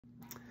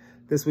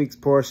This week's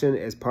portion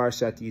is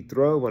Parshat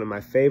Yitro, one of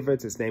my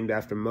favorites. It's named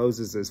after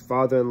Moses'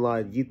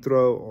 father-in-law,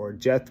 Yitro, or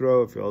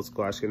Jethro, if you're old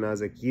school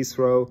Ashkenazic,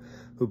 Yisro,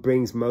 who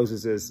brings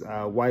Moses'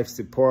 wife,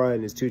 Zipporah,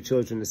 and his two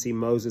children to see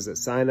Moses at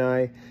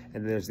Sinai.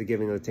 And then there's the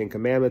giving of the Ten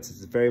Commandments.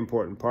 It's a very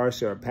important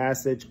parsha or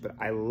passage, but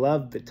I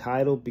love the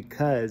title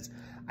because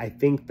I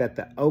think that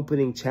the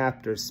opening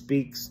chapter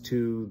speaks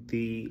to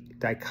the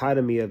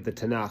dichotomy of the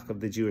Tanakh, of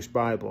the Jewish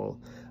Bible,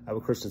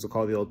 what Christians will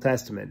call the Old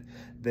Testament,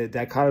 the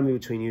dichotomy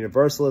between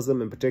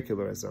universalism and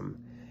particularism.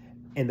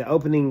 In the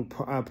opening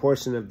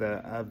portion of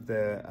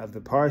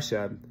the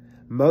parsha,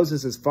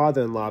 Moses'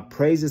 father-in-law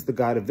praises the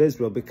God of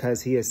Israel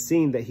because he has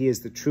seen that he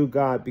is the true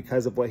God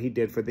because of what he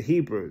did for the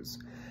Hebrews.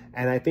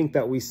 And I think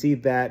that we see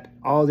that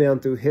all down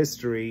through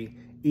history,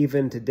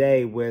 even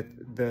today,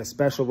 with the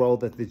special role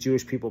that the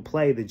Jewish people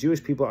play. The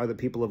Jewish people are the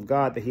people of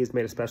God that he has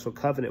made a special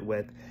covenant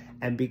with.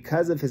 And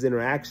because of his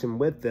interaction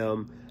with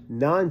them,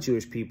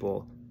 non-Jewish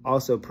people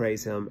also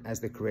praise him as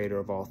the creator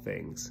of all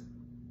things.